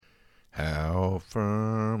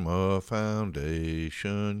firm a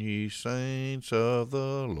foundation, ye saints of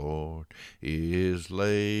the Lord, is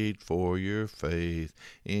laid for your faith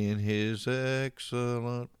in his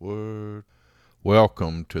excellent word.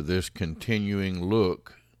 Welcome to this continuing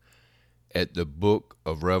look at the book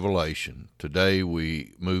of Revelation. Today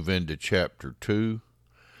we move into chapter 2.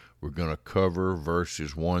 We're going to cover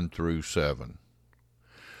verses 1 through 7.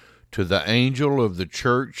 To the angel of the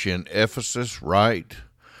church in Ephesus write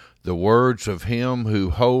the words of him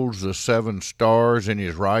who holds the 7 stars in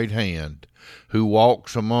his right hand, who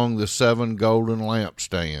walks among the 7 golden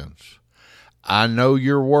lampstands. I know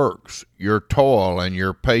your works, your toil, and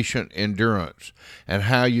your patient endurance, and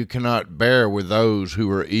how you cannot bear with those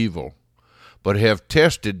who are evil, but have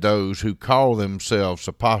tested those who call themselves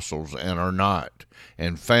apostles and are not,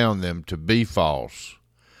 and found them to be false.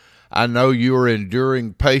 I know you are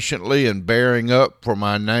enduring patiently and bearing up for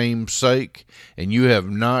my name's sake, and you have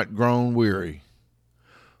not grown weary.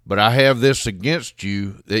 But I have this against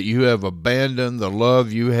you, that you have abandoned the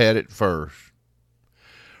love you had at first.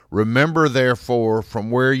 Remember, therefore, from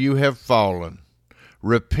where you have fallen.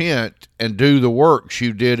 Repent and do the works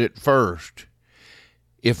you did at first.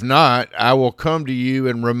 If not, I will come to you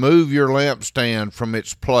and remove your lampstand from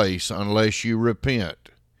its place unless you repent.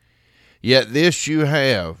 Yet this you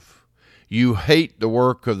have. You hate the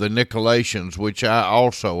work of the Nicolaitans, which I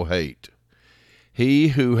also hate. He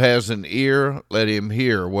who has an ear, let him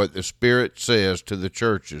hear what the Spirit says to the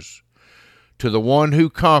churches. To the one who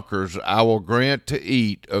conquers, I will grant to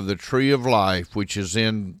eat of the tree of life, which is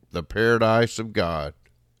in the paradise of God.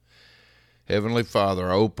 Heavenly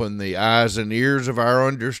Father, open the eyes and ears of our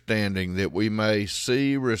understanding that we may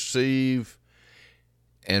see, receive,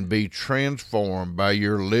 and be transformed by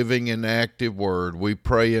your living and active word. We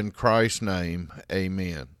pray in Christ's name.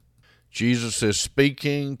 Amen. Jesus is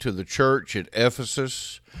speaking to the church at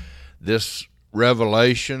Ephesus. This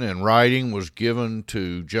revelation and writing was given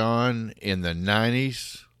to John in the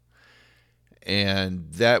 90s,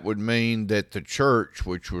 and that would mean that the church,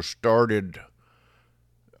 which was started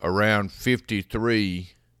around 53,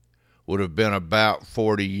 would have been about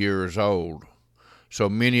 40 years old. So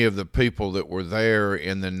many of the people that were there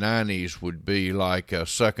in the 90s would be like a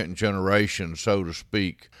second generation, so to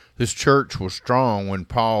speak. This church was strong when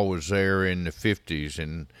Paul was there in the 50s.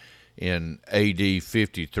 In AD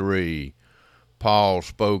 53, Paul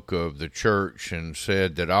spoke of the church and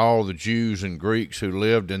said that all the Jews and Greeks who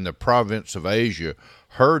lived in the province of Asia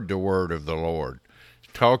heard the word of the Lord,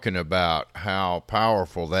 talking about how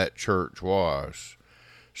powerful that church was.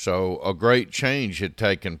 So a great change had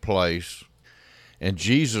taken place. And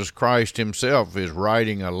Jesus Christ himself is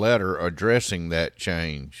writing a letter addressing that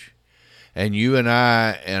change. And you and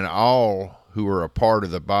I and all who are a part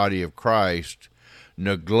of the body of Christ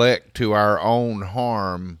neglect to our own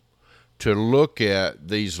harm to look at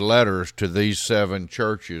these letters to these 7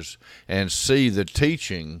 churches and see the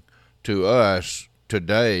teaching to us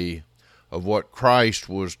today of what Christ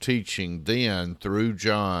was teaching then through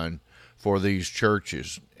John for these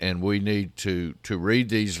churches. And we need to read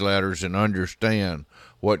these letters and understand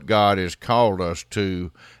what God has called us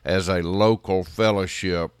to as a local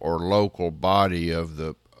fellowship or local body of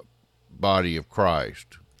the body of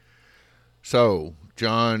Christ. So,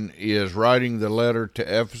 John is writing the letter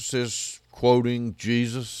to Ephesus, quoting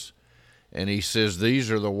Jesus, and he says, these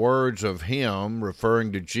are the words of him,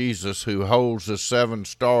 referring to Jesus, who holds the 7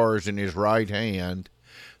 stars in his right hand.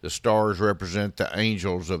 The stars represent the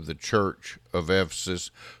angels of the church of Ephesus,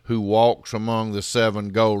 who walks among the 7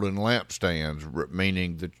 golden lampstands,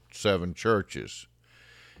 meaning the 7 churches.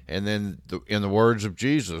 And then in the words of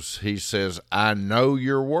Jesus, he says, I know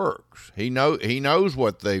your works. He knows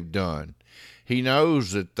what they've done. He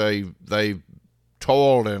knows that they've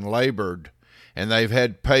toiled and labored, and they've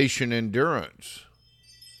had patient endurance.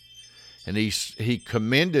 And he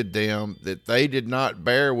commended them that they did not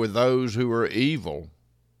bear with those who are evil.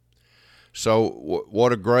 So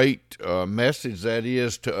what a great message that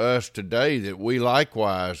is to us today, that we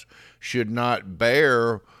likewise should not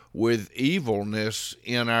bear with evilness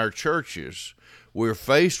in our churches. We're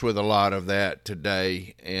faced with a lot of that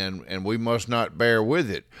today, and we must not bear with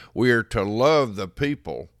it. We are to love the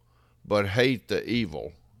people, but hate the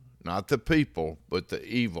evil. Not the people, but the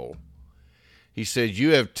evil. He said,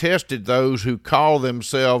 you have tested those who call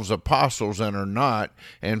themselves apostles and are not,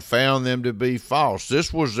 and found them to be false.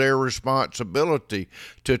 This was their responsibility,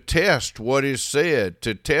 to test what is said,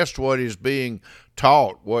 to test what is being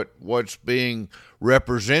taught, what's being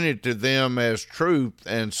represented to them as truth,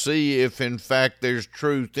 and see if in fact there's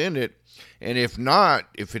truth in it, And if not,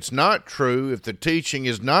 if it's not true, if the teaching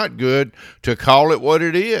is not good, to call it what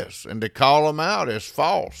it is and to call them out as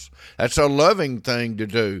false. That's a loving thing to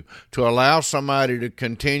do. To allow somebody to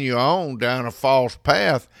continue on down a false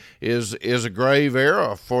path is a grave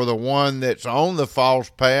error for the one that's on the false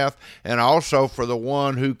path, and also for the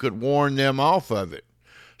one who could warn them off of it.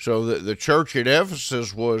 So the church at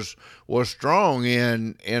Ephesus was strong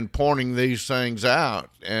in pointing these things out,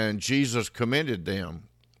 and Jesus commended them.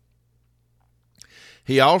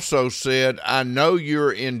 He also said, I know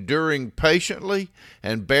you're enduring patiently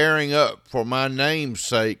and bearing up for my name's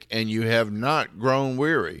sake, and you have not grown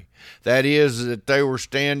weary. That is, that they were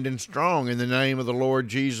standing strong in the name of the Lord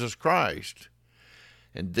Jesus Christ.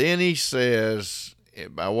 And then he says,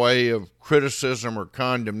 by way of criticism or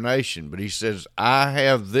condemnation, but he says, I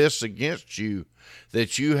have this against you,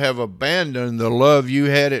 that you have abandoned the love you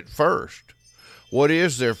had at first. What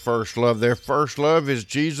is their first love? Their first love is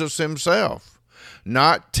Jesus himself.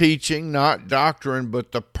 Not teaching, not doctrine,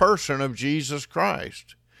 but the person of Jesus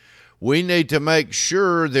Christ. We need to make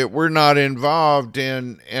sure that we're not involved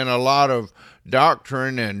in a lot of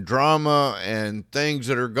doctrine and drama and things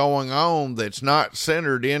that are going on that's not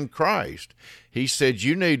centered in Christ. He said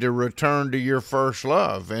you need to return to your first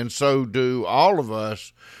love, and so do all of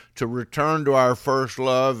us, to return to our first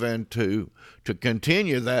love and to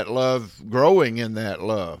continue that love, growing in that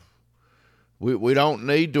love. We don't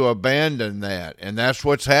need to abandon that, and that's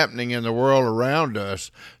what's happening in the world around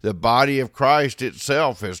us. The body of Christ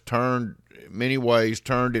itself has turned, in many ways,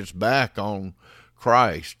 turned its back on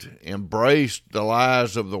Christ, embraced the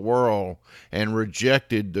lies of the world, and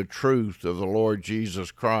rejected the truth of the Lord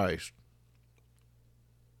Jesus Christ.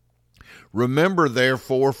 Remember,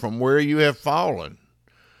 therefore, from where you have fallen.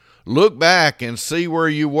 Look back and see where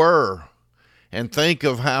you were, and think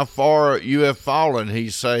of how far you have fallen,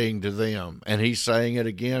 he's saying to them. And he's saying it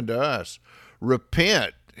again to us.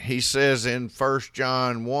 Repent, he says in 1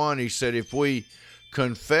 John 1, he said, if we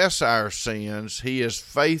confess our sins, he is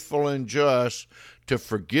faithful and just to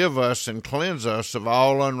forgive us and cleanse us of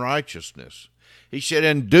all unrighteousness. He said,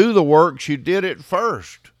 and do the works you did at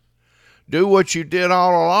first. Do what you did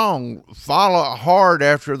all along. Follow hard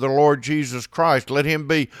after the Lord Jesus Christ. Let him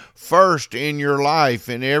be first in your life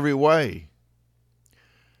in every way.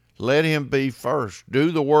 Let him be first.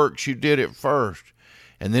 Do the works you did at first.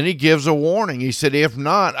 And then he gives a warning. He said, if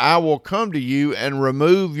not, I will come to you and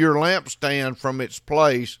remove your lampstand from its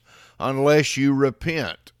place unless you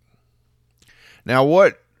repent. Now,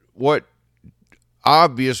 what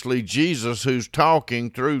obviously Jesus, who's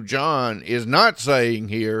talking through John, is not saying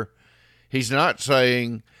here, he's not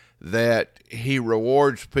saying that he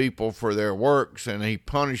rewards people for their works and he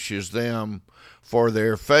punishes them for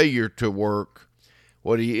their failure to work.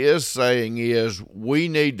 What he is saying is we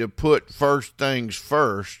need to put first things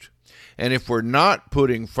first, and if we're not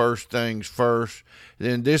putting first things first,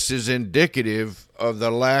 then this is indicative of the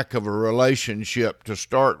lack of a relationship to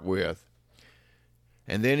start with.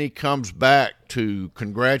 And then he comes back to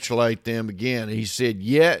congratulate them again. He said,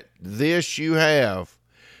 yet this you have,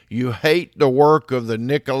 you hate the work of the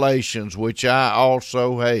Nicolaitans, which I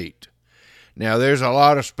also hate. Now, there's a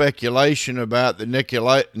lot of speculation about the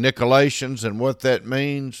Nicolaitans and what that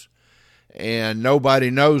means, and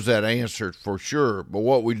nobody knows that answer for sure. But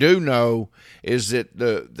what we do know is that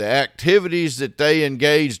the activities that they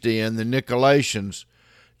engaged in, the Nicolaitans,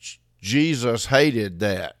 Jesus hated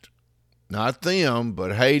that. Not them,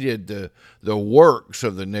 but hated the works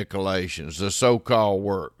of the Nicolaitans, the so-called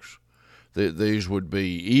works. These would be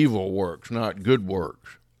evil works, not good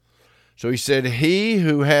works. So he said, he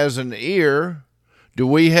who has an ear, do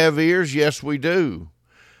we have ears? Yes, we do.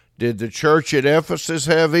 Did the church at Ephesus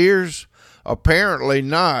have ears? Apparently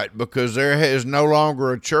not, because there is no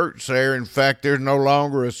longer a church there. In fact, there's no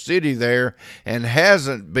longer a city there and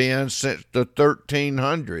hasn't been since the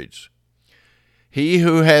 1300s. He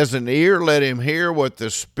who has an ear, let him hear what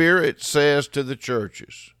the Spirit says to the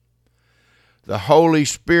churches. The Holy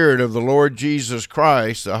Spirit of the Lord Jesus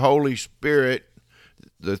Christ, the Holy Spirit,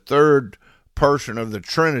 the third person of the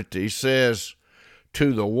Trinity, says,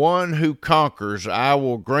 to the one who conquers, I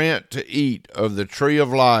will grant to eat of the tree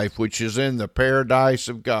of life, which is in the paradise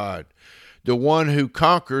of God. The one who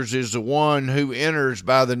conquers is the one who enters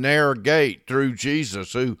by the narrow gate through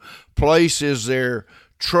Jesus, who places their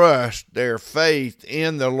trust, their faith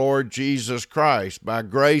in the Lord Jesus Christ. By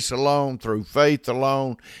grace alone, through faith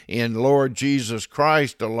alone, in Lord Jesus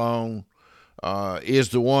Christ alone, is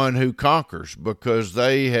the one who conquers, because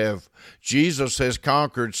Jesus has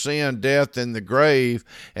conquered sin, death, and the grave.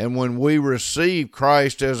 And when we receive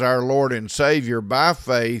Christ as our Lord and Savior by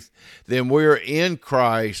faith, then we're in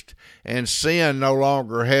Christ, and sin no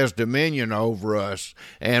longer has dominion over us.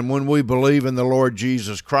 And when we believe in the Lord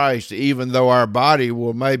Jesus Christ, even though our body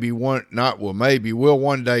will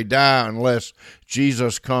one day die unless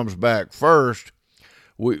Jesus comes back first,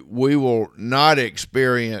 we will not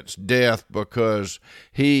experience death, because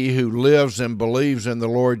he who lives and believes in the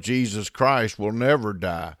Lord Jesus Christ will never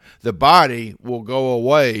die. The body will go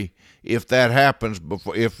away if that happens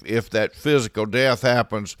before, if that physical death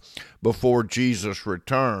happens before Jesus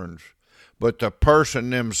returns. But the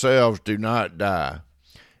person themselves do not die,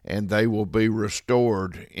 and they will be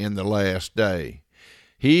restored in the last day.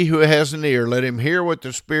 He who has an ear, let him hear what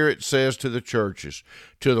the Spirit says to the churches.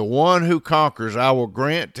 To the one who conquers, I will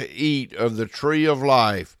grant to eat of the tree of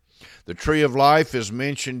life. The tree of life is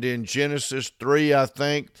mentioned in Genesis 3, I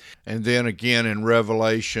think, and then again in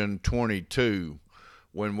Revelation 22,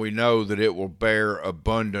 when we know that it will bear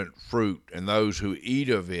abundant fruit. And those who eat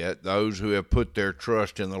of it, those who have put their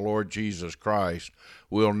trust in the Lord Jesus Christ,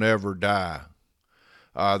 will never die.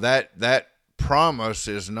 That promise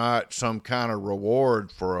is not some kind of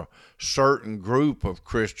reward for a certain group of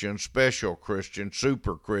Christians, special Christians,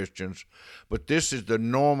 super Christians, but this is the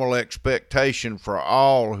normal expectation for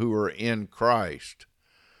all who are in Christ,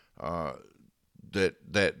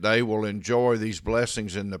 that they will enjoy these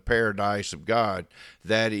blessings in the paradise of God,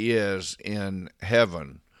 that is in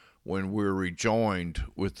heaven, when we're rejoined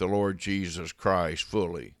with the Lord Jesus Christ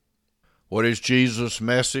fully. What is Jesus'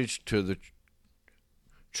 message to the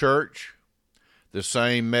church? The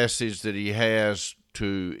same message that he has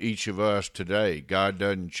to each of us today. God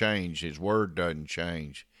doesn't change. His word doesn't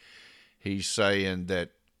change. He's saying that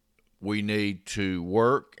we need to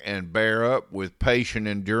work and bear up with patient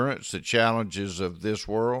endurance the challenges of this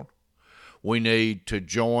world. We need to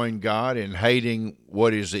join God in hating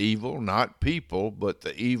what is evil, not people, but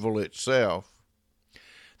the evil itself.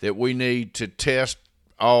 That we need to test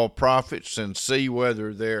all prophets and see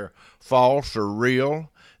whether they're false or real.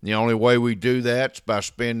 The only way we do that is by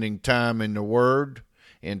spending time in the Word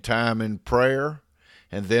and time in prayer.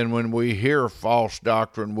 And then when we hear false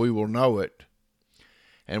doctrine, we will know it.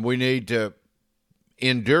 And we need to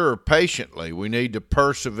endure patiently. We need to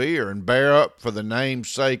persevere and bear up for the name's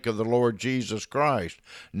sake of the Lord Jesus Christ,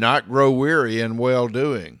 not grow weary in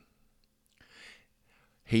well-doing.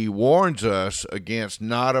 He warns us against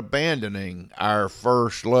not abandoning our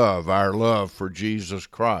first love, our love for Jesus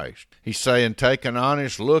Christ. He's saying, take an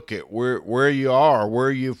honest look at where you are, where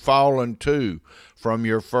you've fallen to from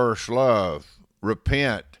your first love.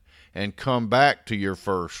 Repent and come back to your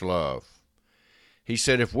first love. He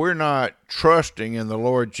said, if we're not trusting in the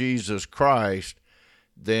Lord Jesus Christ,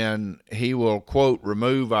 then he will, quote,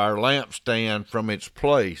 remove our lampstand from its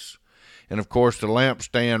place. And, of course, the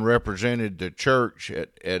lampstand represented the church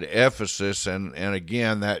at Ephesus, and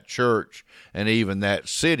again, that church and even that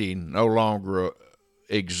city no longer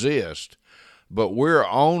exist. But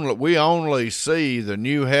we only see the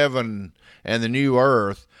new heaven and the new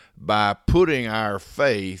earth by putting our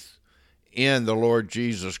faith in the Lord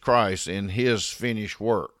Jesus Christ, in his finished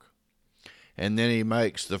work. And then he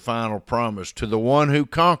makes the final promise to the one who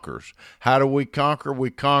conquers. How do we conquer?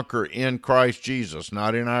 We conquer in Christ Jesus,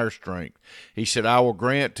 not in our strength. He said, I will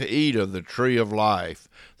grant to eat of the tree of life,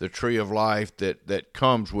 the tree of life that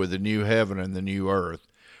comes with the new heaven and the new earth,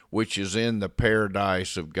 which is in the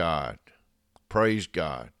paradise of God. Praise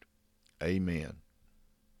God. Amen.